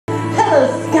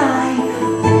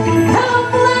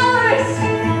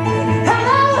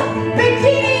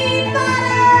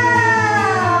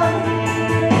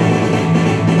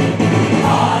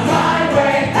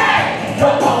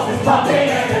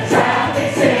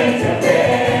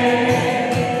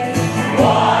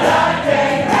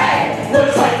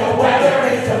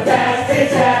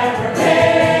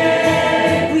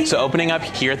Opening up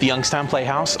here at the Youngstown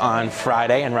Playhouse on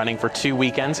Friday and running for 2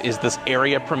 weekends is this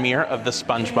area premiere of the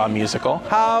SpongeBob Musical.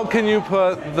 How can you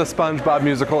put the SpongeBob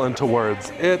Musical into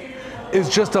words? It is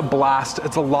just a blast.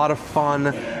 It's a lot of fun.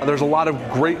 There's a lot of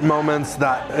great moments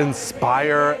that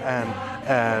inspire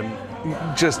and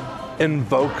just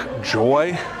invoke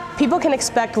joy. People can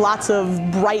expect lots of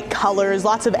bright colors,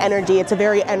 lots of energy. It's a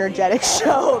very energetic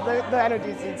show. The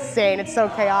energy is insane. It's so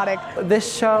chaotic.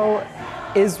 This show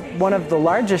is one of the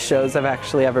largest shows I've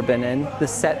actually ever been in. The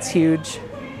set's huge,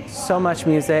 so much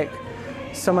music,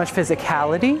 so much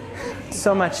physicality,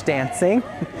 so much dancing,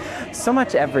 so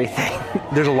much everything.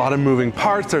 There's a lot of moving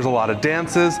parts, there's a lot of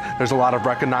dances, there's a lot of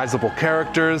recognizable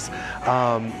characters,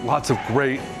 lots of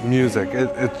great music.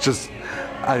 It's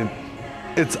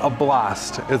a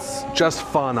blast. It's just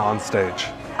fun on stage.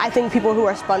 I think people who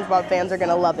are SpongeBob fans are going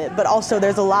to love it, but also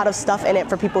there's a lot of stuff in it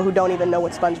for people who don't even know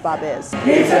what SpongeBob is.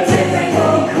 It's a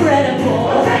typical, incredible,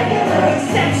 regular,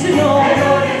 exceptional,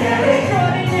 ordinary,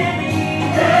 extraordinary,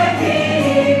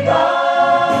 bikini bottom.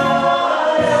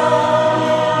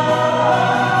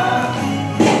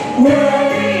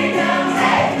 Where comes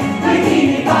hey,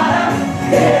 bikini bottom,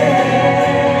 hey.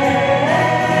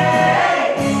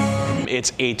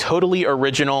 It's a totally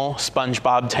original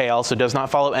SpongeBob tale, so it does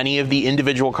not follow any of the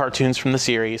individual cartoons from the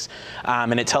series.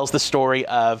 And it tells the story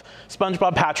of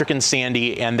SpongeBob, Patrick, and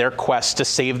Sandy and their quest to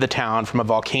save the town from a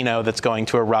volcano that's going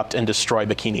to erupt and destroy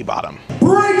Bikini Bottom.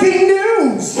 Breaking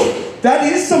news!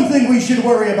 That is something we should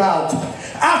worry about.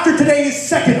 After today's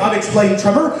second unexplained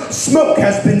tremor, smoke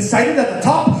has been sighted at the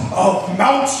top of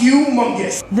Mount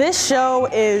Humongous. This show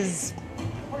is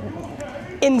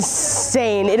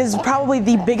insane. It is probably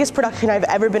the biggest production I've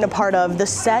ever been a part of. The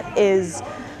set is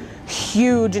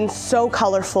huge and so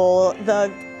colorful.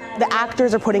 The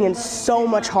actors are putting in so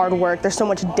much hard work. There's so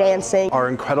much dancing. Our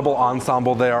incredible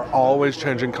ensemble, they are always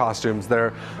changing costumes.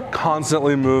 They're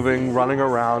constantly moving, running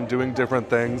around, doing different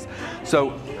things.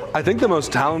 So I think the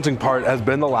most challenging part has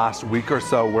been the last week or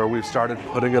so where we've started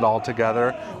putting it all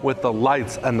together with the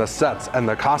lights and the sets and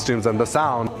the costumes and the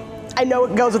sound. I know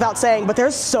it goes without saying, but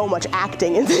there's so much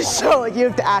acting in this show. Like, you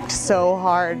have to act so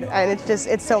hard, and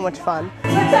it's so much fun.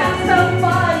 Let's have some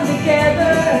fun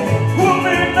together. We'll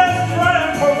be best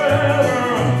friends forever.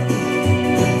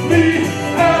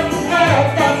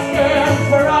 BFF, that's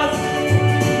for us.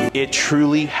 It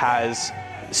truly has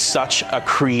such a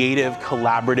creative,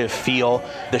 collaborative feel.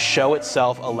 The show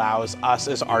itself allows us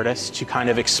as artists to kind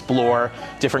of explore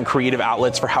different creative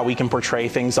outlets for how we can portray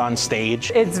things on stage.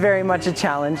 It's very much a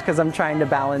challenge because I'm trying to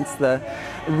balance the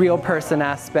real person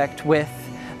aspect with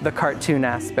the cartoon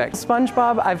aspect.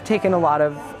 SpongeBob, I've taken a lot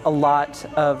of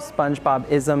SpongeBob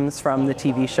isms from the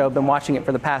TV show. I've been watching it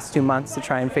for the past 2 months to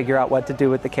try and figure out what to do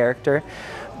with the character.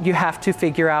 You have to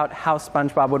figure out how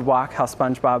SpongeBob would walk, how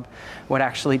SpongeBob would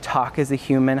actually talk as a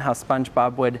human, how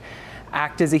SpongeBob would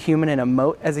act as a human and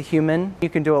emote as a human. You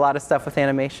can do a lot of stuff with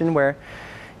animation where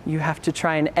you have to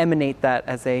try and emanate that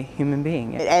as a human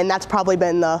being. And that's probably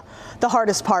been the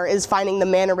hardest part, is finding the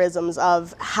mannerisms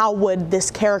of how would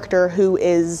this character who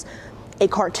is a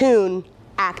cartoon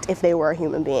act if they were a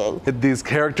human being. These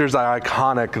characters are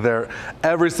iconic. They're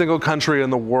every single country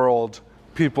in the world.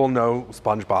 People know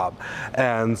SpongeBob,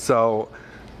 and so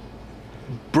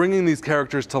bringing these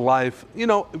characters to life, you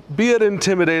know, be it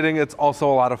intimidating, it's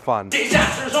also a lot of fun.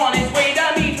 Disaster's on its way,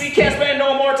 that means we can't spend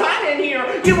no more time in here.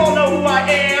 You won't know who I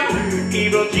am.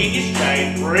 Evil genius,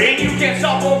 giant brain. You can't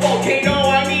stop a volcano.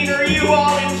 I mean, are you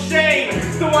all insane?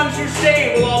 The ones who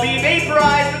stay will all be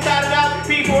vaporized without a doubt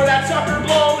before that sucker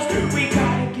blows. We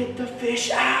gotta get the fish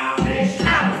out. Fish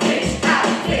out, fish out,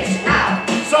 fish out.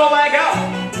 So let go.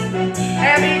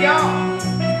 And be gone.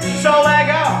 So let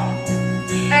go.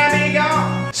 And be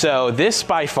gone. So this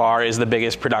by far is the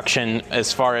biggest production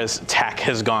as far as tech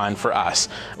has gone for us.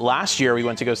 Last year we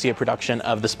went to go see a production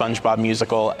of the SpongeBob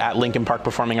Musical at Lincoln Park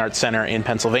Performing Arts Center in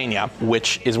Pennsylvania,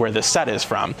 which is where this set is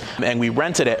from. And we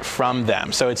rented it from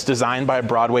them. So it's designed by a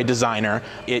Broadway designer.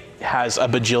 It has a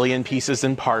bajillion pieces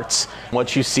and parts.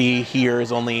 What you see here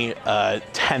is only a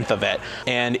tenth of it.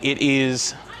 And it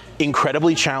is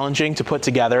incredibly challenging to put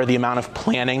together. The amount of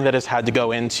planning that has had to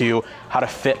go into how to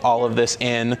fit all of this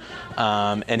in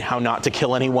and how not to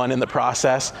kill anyone in the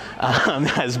process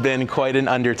has been quite an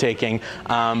undertaking.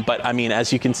 But I mean,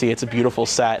 as you can see, it's a beautiful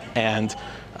set, and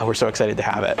we're so excited to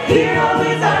have it. Hero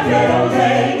is our middle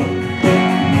name.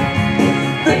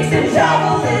 Bricks and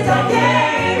shovel is our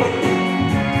game.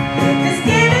 Just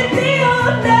give it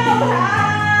people know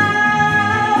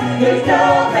how. There's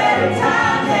no better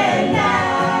time than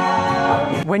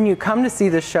now. When you come to see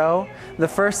the show, the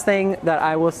first thing that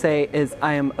I will say is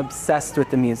I am obsessed with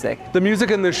the music. The music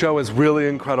in this show is really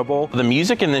incredible. The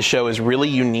music in this show is really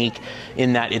unique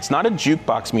in that it's not a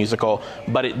jukebox musical,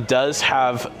 but it does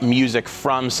have music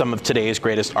from some of today's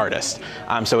greatest artists.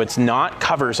 So it's not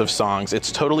covers of songs, it's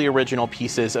totally original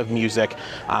pieces of music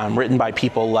written by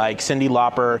people like Cyndi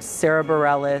Lauper, Sarah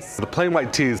Bareilles, The Plain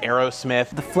White T's,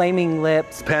 Aerosmith, The Flaming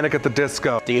Lips, Panic at the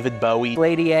Disco, David Bowie,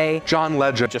 Lady A, John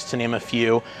Legend, just to name a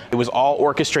few. It was all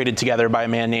orchestrated together by a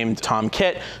man named Tom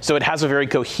Kitt, so it has a very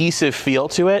cohesive feel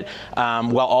to it,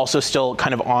 while also still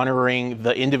kind of honoring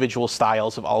the individual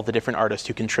styles of all the different artists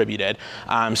who contributed.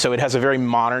 So it has a very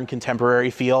modern, contemporary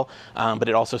feel, but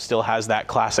it also still has that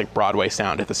classic Broadway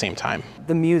sound at the same time.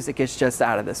 the music is just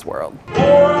out of this world.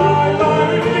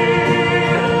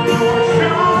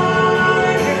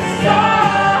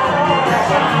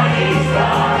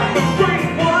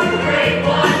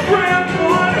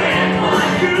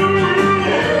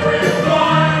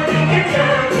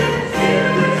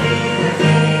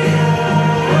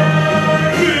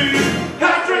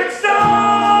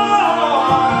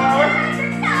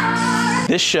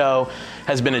 This show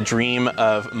has been a dream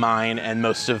of mine and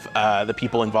most of the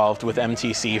people involved with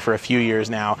MTC for a few years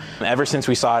now. Ever since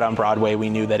we saw it on Broadway, we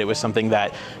knew that it was something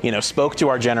that, you know, spoke to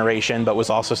our generation, but was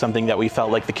also something that we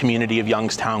felt like the community of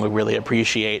Youngstown would really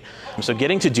appreciate. So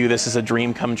getting to do this is a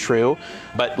dream come true.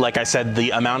 But like I said,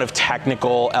 the amount of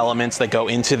technical elements that go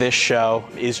into this show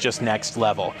is just next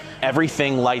level.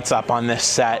 Everything lights up on this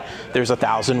set. There's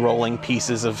 1,000 rolling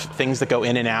pieces of things that go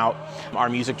in and out. Our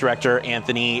music director,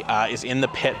 Anthony, is in the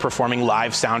pit performing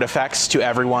live sound effects to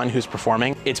everyone who's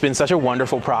performing. It's been such a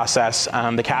wonderful process.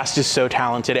 The cast is so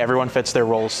talented. Everyone fits their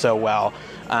roles so well.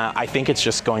 I think it's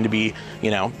just going to be,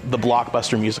 you know, the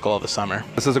blockbuster musical of the summer.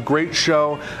 This is a great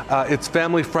show. It's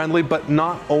family friendly, but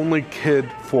not only kid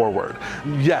forward.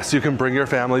 Yes, you can bring your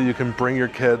family, you can bring your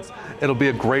kids. It'll be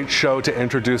a great show to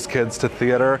introduce kids to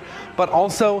theater. But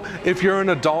also, if you're an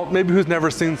adult, maybe who's never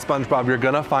seen SpongeBob, you're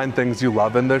gonna find things you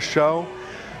love in this show.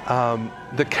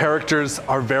 The characters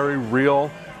are very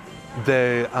real.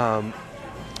 There's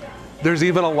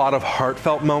even a lot of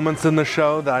heartfelt moments in the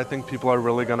show that I think people are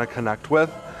really going to connect with.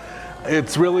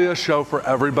 It's really a show for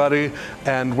everybody,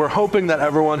 and we're hoping that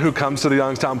everyone who comes to the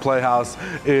Youngstown Playhouse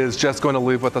is just going to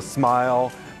leave with a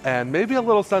smile and maybe a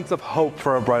little sense of hope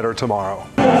for a brighter tomorrow.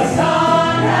 The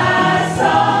sun has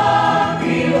sunk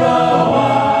below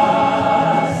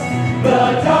us.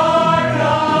 The dark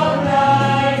of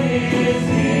night is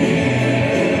near.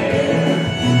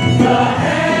 The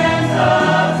hands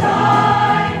of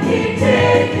time keep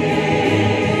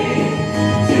ticking.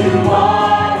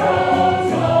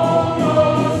 Tomorrow's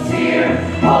almost here,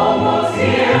 almost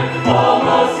here,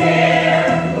 almost here.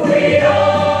 We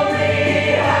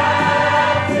only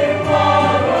have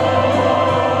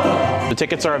tomorrow. The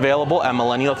tickets are available at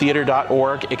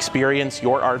millennialtheatre.org,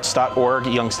 experienceyourarts.org,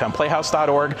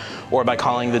 youngstownplayhouse.org, or by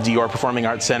calling the Dior Performing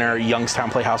Arts Center Youngstown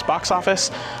Playhouse box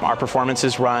office. Our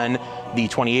performances run the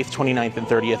 28th, 29th, and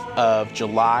 30th of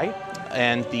July,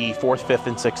 and the 4th, 5th,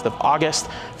 and 6th of August.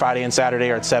 Friday and Saturday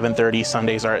are at 7:30,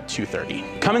 Sundays are at 2:30.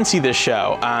 Come and see this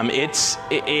show. It's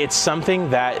something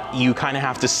that you kind of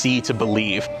have to see to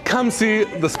believe. Come see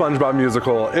the SpongeBob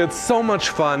Musical. It's so much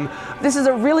fun. This is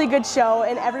a really good show,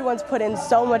 and everyone's put in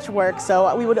so much work,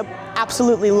 so we would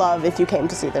absolutely love if you came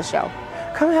to see this show.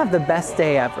 Come have the best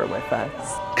day ever with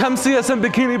us. Come see us in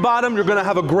Bikini Bottom. You're going to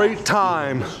have a great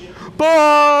time.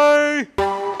 Bye!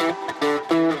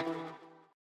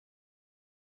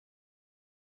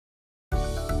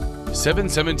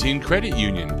 717 Credit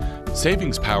Union.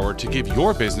 Savings power to give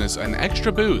your business an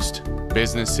extra boost.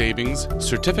 Business savings,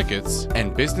 certificates,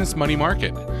 and business money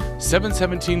market.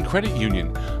 717 Credit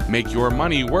Union. Make your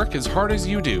money work as hard as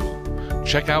you do.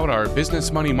 Check out our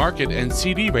business money market and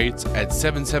CD rates at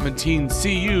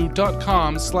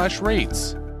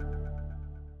 717cu.com/rates.